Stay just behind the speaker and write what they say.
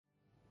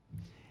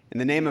In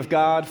the name of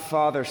God,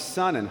 Father,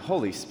 Son, and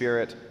Holy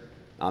Spirit,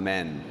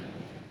 Amen.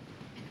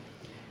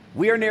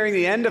 We are nearing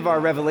the end of our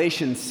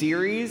Revelation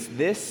series.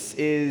 This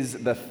is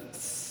the,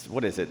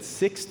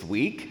 sixth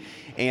week,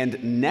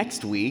 and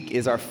next week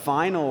is our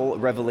final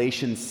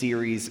Revelation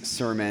series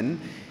sermon.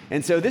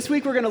 And so this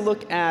week we're going to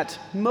look at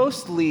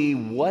mostly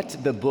what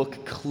the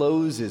book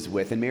closes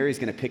with, and Mary's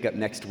going to pick up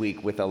next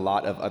week with a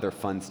lot of other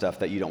fun stuff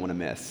that you don't want to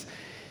miss.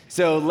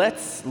 So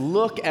let's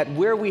look at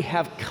where we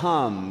have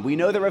come. We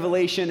know that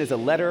Revelation is a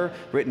letter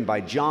written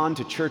by John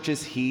to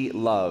churches he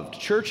loved.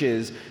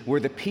 Churches where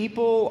the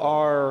people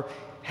are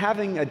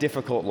having a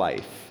difficult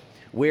life,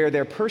 where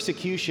their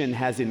persecution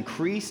has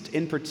increased,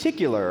 in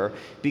particular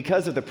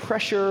because of the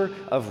pressure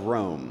of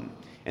Rome.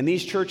 And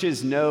these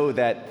churches know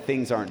that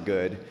things aren't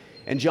good,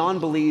 and John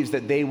believes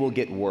that they will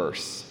get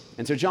worse.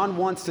 And so John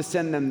wants to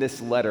send them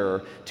this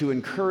letter to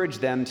encourage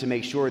them to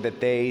make sure that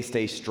they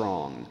stay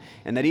strong,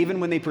 and that even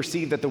when they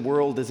perceive that the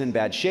world is in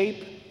bad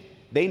shape,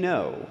 they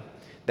know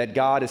that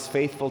God is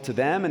faithful to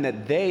them and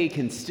that they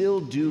can still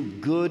do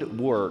good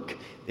work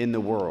in the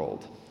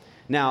world.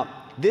 Now,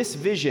 this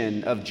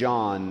vision of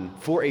John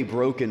for a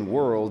broken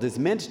world is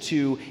meant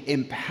to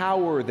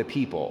empower the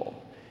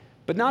people,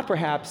 but not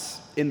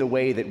perhaps in the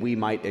way that we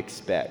might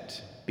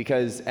expect,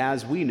 because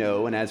as we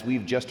know and as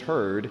we've just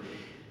heard,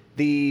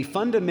 the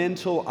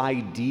fundamental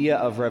idea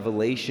of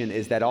Revelation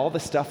is that all the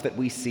stuff that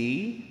we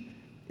see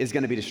is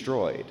going to be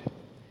destroyed.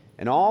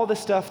 And all the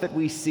stuff that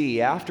we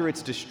see after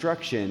its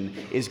destruction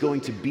is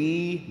going to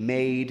be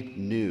made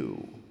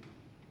new.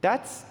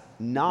 That's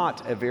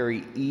not a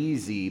very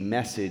easy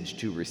message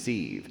to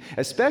receive,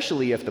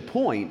 especially if the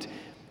point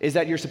is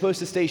that you're supposed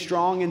to stay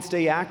strong and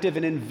stay active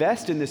and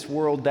invest in this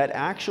world that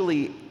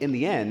actually, in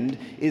the end,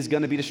 is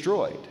going to be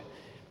destroyed.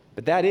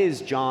 But that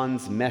is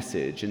John's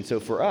message. And so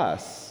for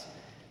us,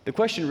 the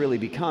question really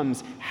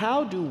becomes,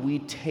 how do we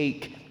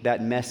take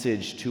that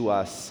message to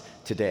us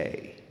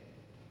today?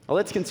 Well,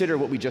 let's consider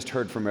what we just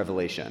heard from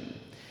Revelation.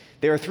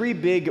 There are three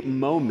big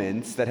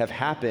moments that have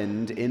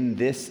happened in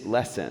this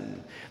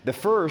lesson. The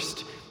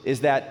first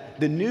is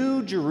that the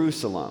new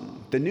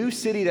Jerusalem, the new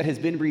city that has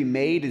been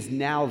remade, is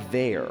now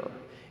there,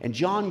 and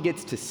John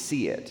gets to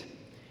see it.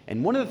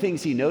 And one of the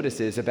things he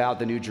notices about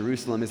the new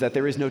Jerusalem is that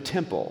there is no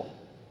temple.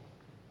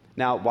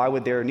 Now, why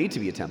would there need to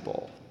be a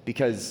temple?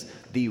 Because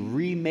the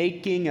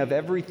remaking of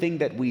everything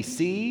that we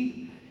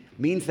see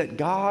means that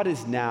God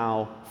is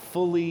now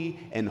fully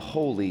and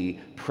wholly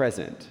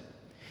present.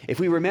 If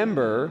we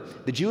remember,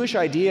 the Jewish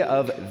idea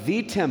of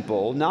the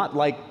temple, not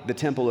like the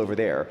temple over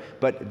there,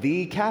 but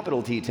the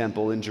capital T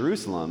temple in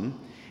Jerusalem,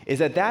 is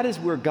that is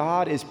where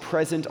God is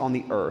present on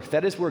the earth.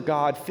 That is where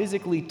God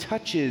physically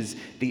touches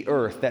the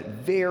earth, that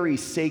very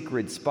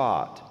sacred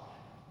spot.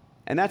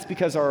 And that's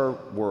because our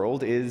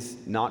world is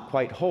not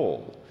quite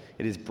whole.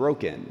 It is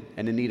broken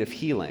and in need of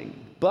healing.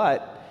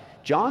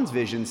 But John's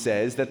vision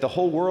says that the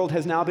whole world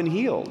has now been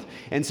healed.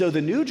 And so the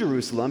new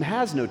Jerusalem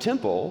has no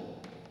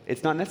temple.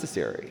 It's not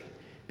necessary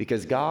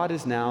because God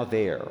is now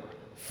there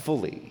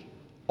fully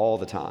all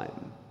the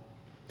time.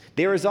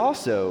 There is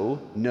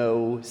also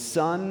no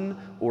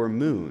sun or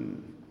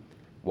moon.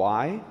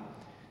 Why?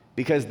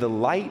 Because the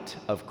light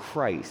of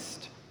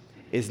Christ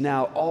is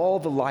now all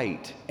the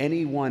light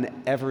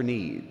anyone ever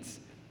needs.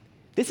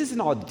 This is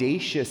an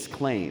audacious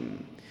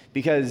claim,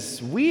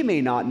 because we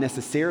may not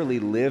necessarily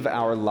live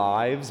our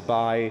lives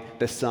by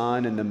the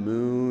sun and the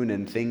moon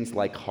and things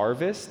like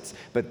harvests,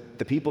 but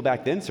the people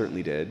back then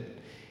certainly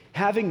did.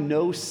 Having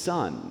no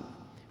sun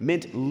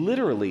meant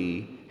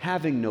literally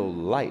having no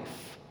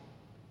life.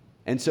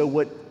 And so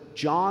what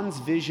John's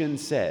vision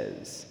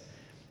says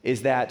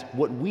is that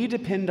what we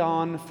depend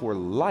on for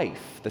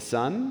life, the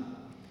sun,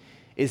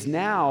 is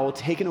now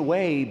taken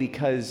away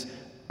because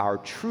our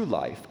true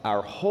life,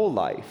 our whole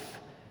life,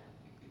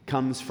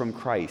 comes from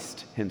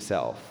Christ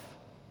himself.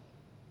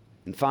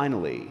 And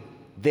finally,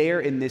 there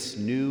in this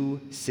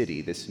new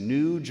city, this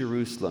new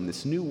Jerusalem,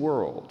 this new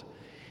world,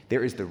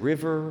 there is the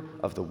river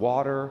of the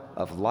water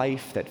of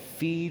life that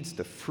feeds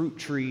the fruit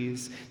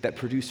trees that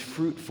produce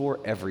fruit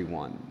for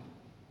everyone.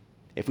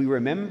 If we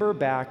remember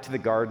back to the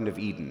Garden of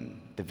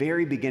Eden, the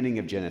very beginning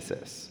of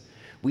Genesis,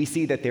 we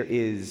see that there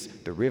is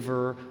the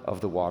river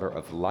of the water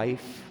of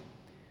life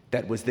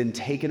that was then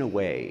taken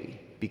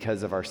away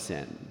because of our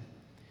sin.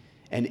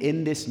 And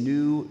in this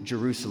new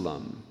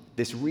Jerusalem,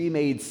 this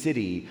remade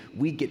city,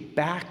 we get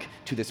back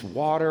to this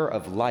water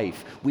of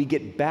life. We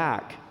get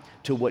back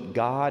to what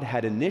God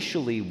had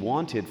initially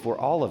wanted for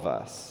all of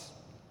us.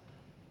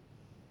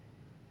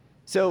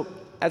 So,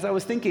 as I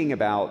was thinking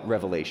about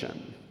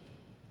Revelation,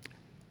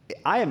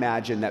 I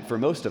imagine that for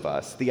most of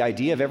us, the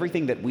idea of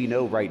everything that we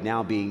know right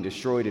now being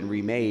destroyed and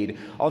remade,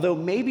 although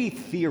maybe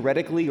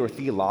theoretically or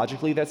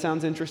theologically that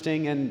sounds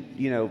interesting, and,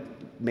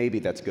 maybe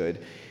that's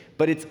good,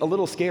 but it's a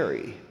little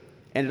scary.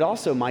 And it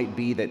also might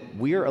be that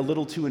we're a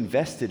little too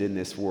invested in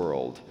this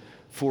world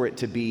for it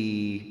to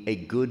be a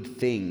good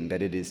thing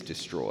that it is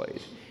destroyed.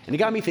 And it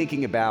got me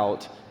thinking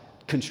about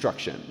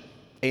construction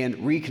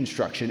and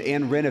reconstruction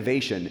and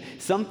renovation,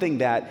 something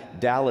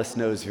that Dallas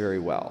knows very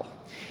well.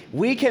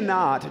 We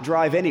cannot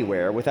drive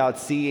anywhere without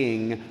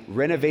seeing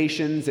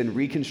renovations and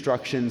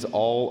reconstructions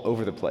all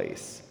over the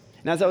place.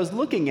 And as I was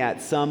looking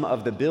at some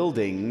of the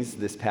buildings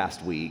this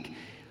past week,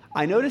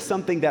 I noticed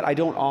something that I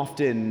don't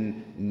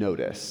often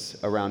notice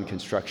around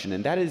construction,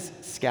 and that is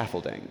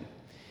scaffolding.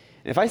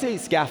 And if I say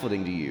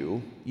scaffolding to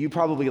you, you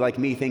probably, like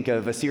me, think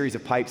of a series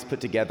of pipes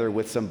put together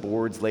with some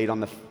boards laid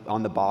on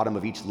the bottom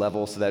of each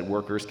level so that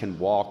workers can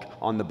walk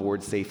on the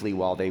board safely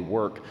while they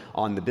work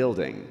on the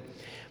building.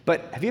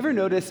 But have you ever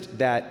noticed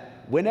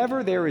that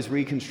whenever there is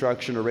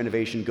reconstruction or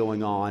renovation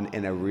going on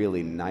in a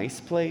really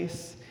nice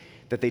place,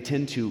 that they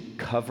tend to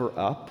cover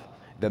up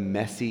the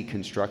messy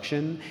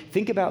construction?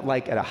 Think about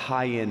like at a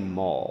high-end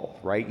mall,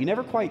 right? You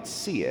never quite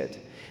see it.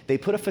 They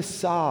put a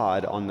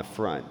facade on the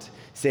front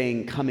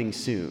saying coming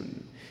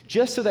soon,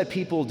 just so that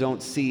people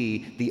don't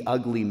see the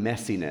ugly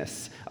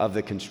messiness of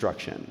the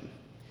construction.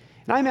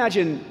 And I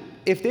imagine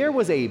if there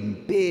was a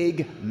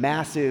big,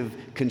 massive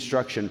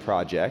construction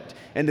project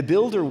and the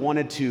builder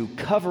wanted to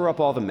cover up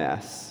all the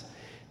mess,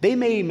 they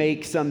may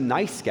make some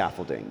nice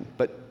scaffolding,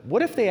 but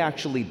what if they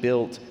actually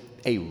built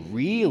a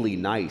really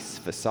nice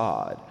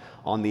facade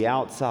on the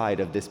outside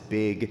of this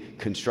big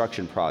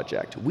construction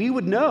project? We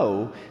would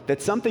know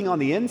that something on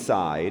the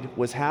inside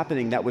was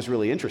happening that was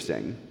really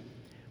interesting,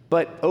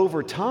 but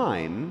over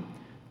time,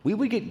 we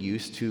would get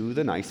used to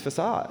the nice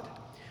facade.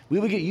 We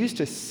would get used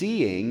to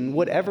seeing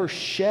whatever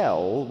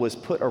shell was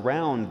put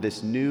around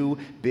this new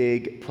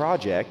big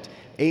project,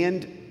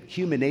 and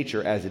human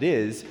nature as it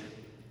is,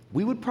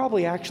 we would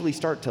probably actually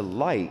start to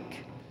like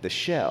the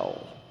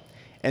shell.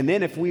 And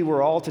then if we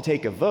were all to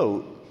take a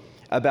vote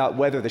about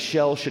whether the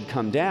shell should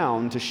come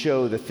down to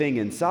show the thing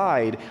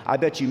inside, I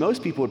bet you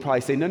most people would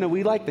probably say, no,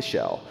 we like the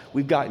shell.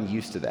 We've gotten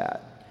used to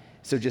that.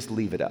 So just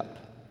leave it up.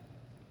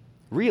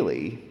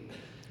 Really,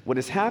 what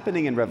is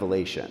happening in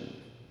Revelation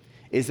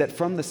is that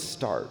from the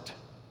start,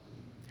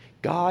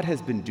 God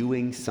has been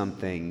doing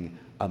something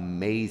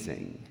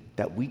amazing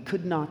that we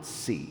could not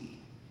see.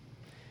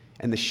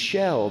 And the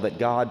shell that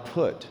God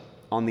put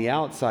on the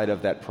outside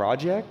of that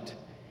project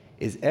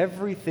is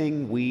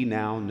everything we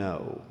now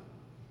know.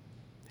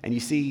 And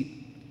you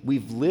see,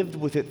 we've lived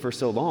with it for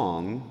so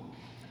long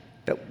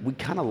that we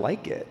kind of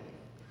like it.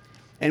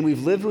 And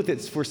we've lived with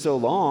it for so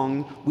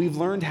long, we've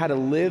learned how to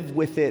live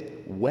with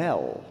it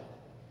well.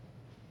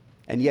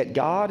 And yet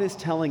God is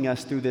telling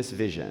us through this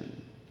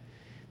vision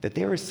that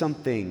there is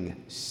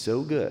something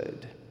so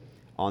good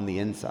on the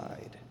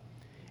inside.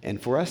 And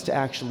for us to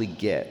actually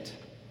get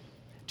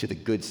to the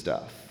good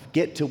stuff,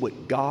 get to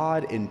what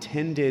God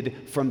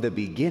intended from the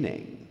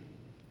beginning,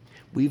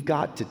 we've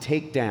got to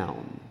take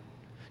down,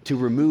 to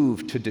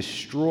remove, to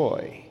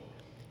destroy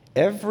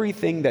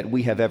everything that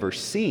we have ever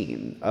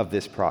seen of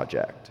this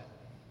project.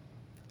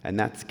 And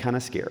that's kind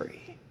of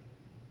scary.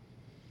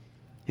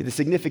 The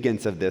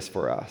significance of this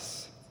for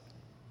us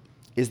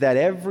is that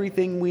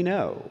everything we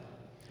know,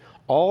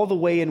 all the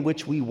way in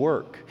which we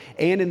work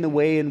and in the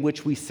way in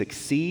which we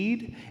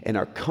succeed and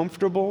are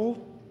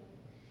comfortable,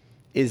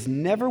 is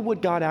never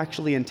what God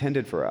actually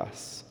intended for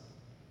us.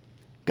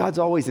 God's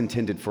always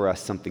intended for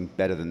us something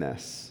better than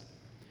this.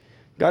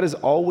 God has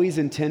always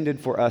intended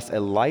for us a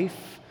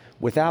life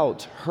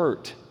without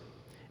hurt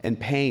and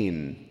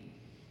pain,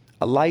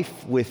 a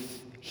life with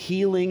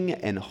healing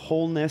and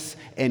wholeness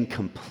and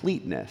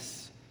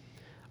completeness,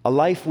 a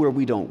life where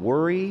we don't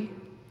worry,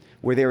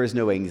 where there is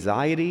no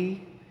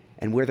anxiety,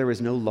 and where there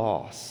is no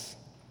loss.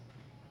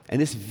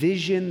 And this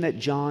vision that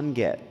John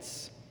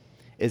gets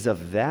is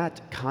of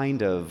that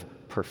kind of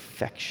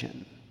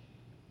perfection.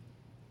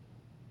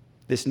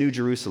 This New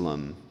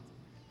Jerusalem,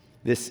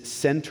 this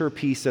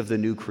centerpiece of the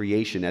new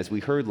creation, as we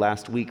heard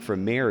last week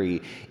from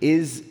Mary,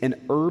 is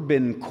an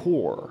urban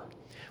core.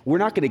 We're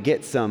not going to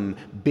get some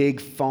big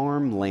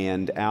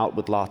farmland out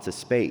with lots of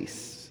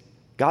space.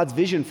 God's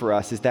vision for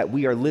us is that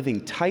we are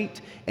living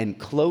tight and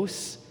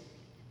close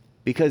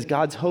because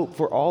God's hope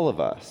for all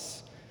of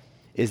us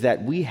is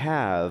that we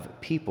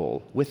have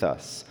people with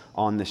us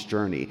on this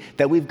journey,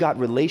 that we've got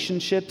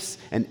relationships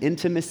and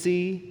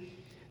intimacy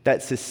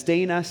that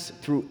sustain us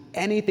through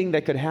anything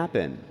that could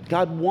happen.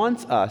 God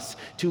wants us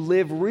to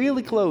live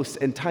really close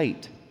and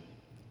tight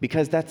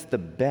because that's the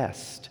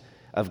best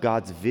of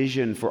God's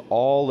vision for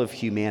all of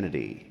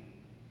humanity.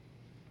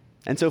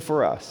 And so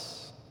for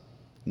us,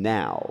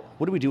 now,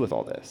 what do we do with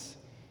all this?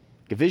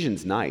 The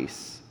vision's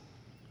nice,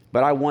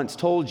 but I once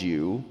told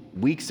you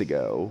weeks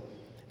ago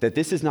that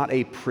this is not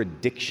a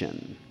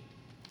prediction.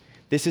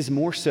 This is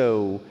more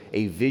so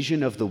a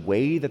vision of the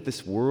way that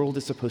this world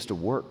is supposed to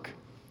work.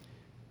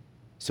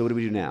 So what do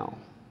we do now?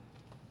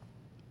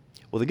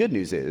 Well, the good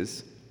news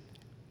is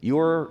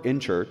you're in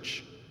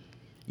church.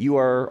 You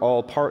are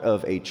all part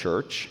of a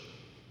church.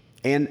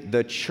 And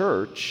the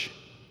church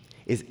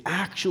is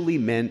actually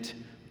meant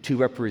to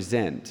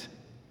represent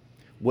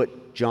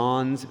what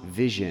John's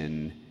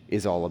vision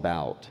is all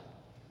about.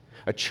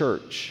 A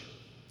church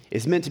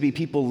is meant to be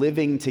people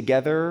living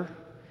together,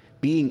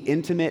 being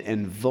intimate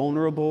and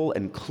vulnerable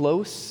and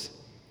close.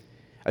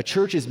 A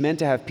church is meant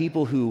to have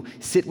people who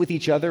sit with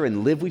each other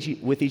and live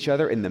with each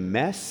other in the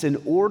mess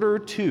in order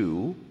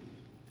to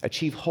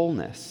achieve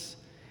wholeness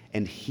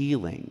and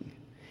healing,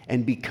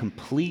 and be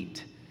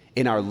complete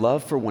in our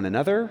love for one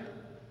another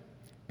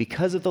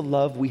because of the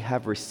love we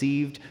have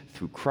received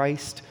through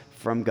Christ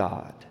from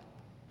God.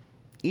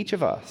 Each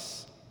of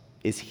us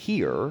is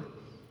here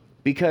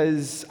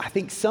because I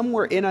think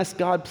somewhere in us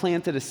God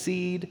planted a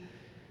seed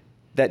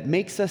that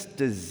makes us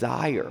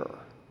desire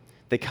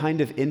the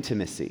kind of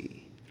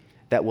intimacy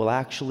that will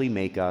actually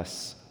make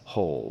us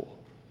whole.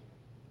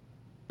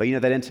 But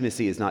that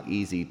intimacy is not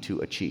easy to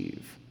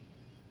achieve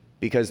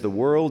because the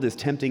world is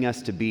tempting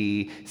us to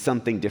be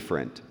something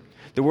different.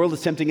 The world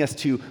is tempting us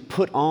to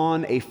put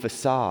on a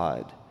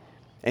facade.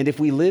 And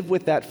if we live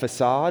with that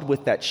facade,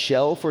 with that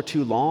shell for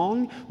too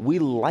long, we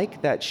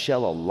like that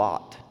shell a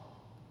lot.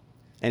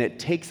 And it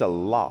takes a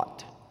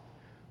lot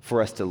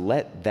for us to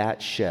let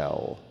that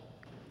shell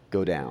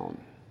go down.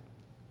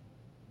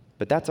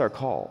 But that's our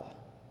call.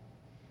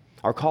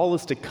 Our call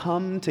is to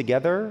come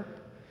together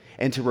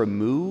and to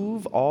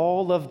remove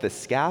all of the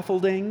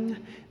scaffolding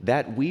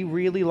that we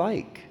really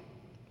like,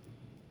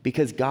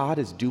 because God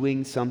is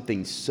doing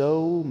something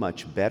so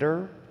much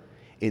better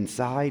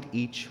inside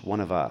each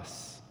one of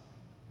us.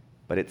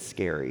 But it's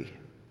scary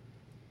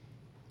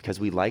because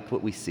we like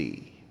what we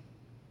see.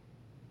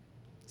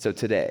 So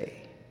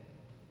today,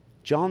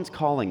 John's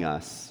calling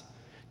us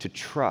to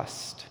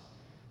trust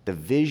the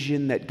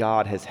vision that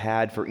God has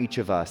had for each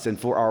of us and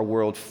for our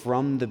world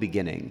from the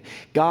beginning.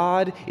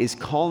 God is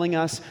calling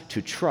us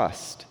to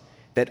trust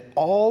that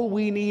all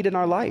we need in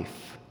our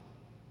life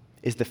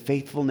is the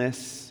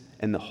faithfulness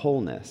and the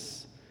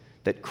wholeness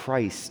that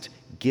Christ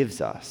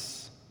gives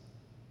us.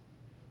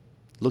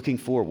 Looking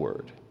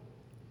forward,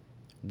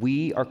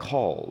 we are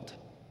called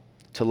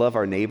to love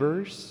our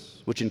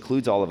neighbors, which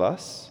includes all of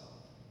us.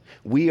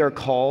 We are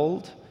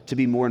called to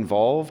be more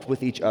involved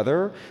with each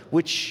other,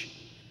 which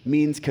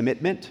means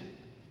commitment,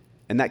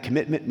 and that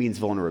commitment means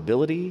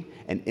vulnerability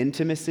and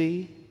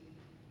intimacy.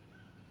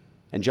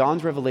 And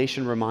John's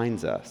revelation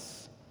reminds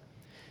us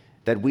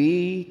that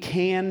we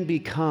can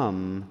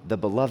become the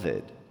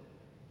beloved,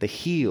 the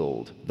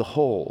healed, the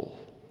whole,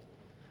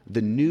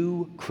 the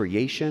new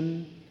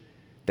creation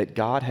that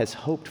God has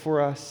hoped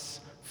for us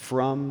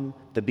from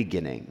the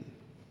beginning.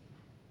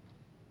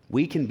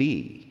 We can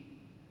be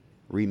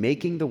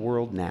remaking the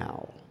world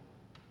now.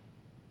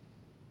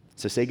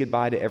 So say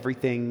goodbye to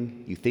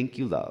everything you think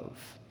you love.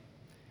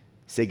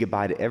 Say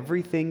goodbye to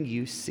everything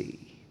you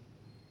see.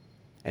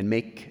 And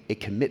make a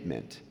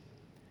commitment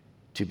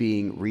to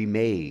being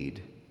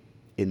remade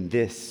in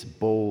this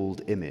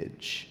bold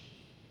image.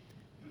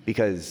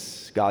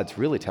 Because God's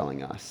really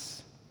telling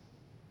us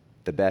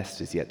the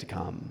best is yet to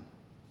come.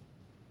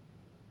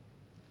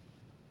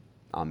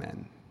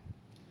 Amen.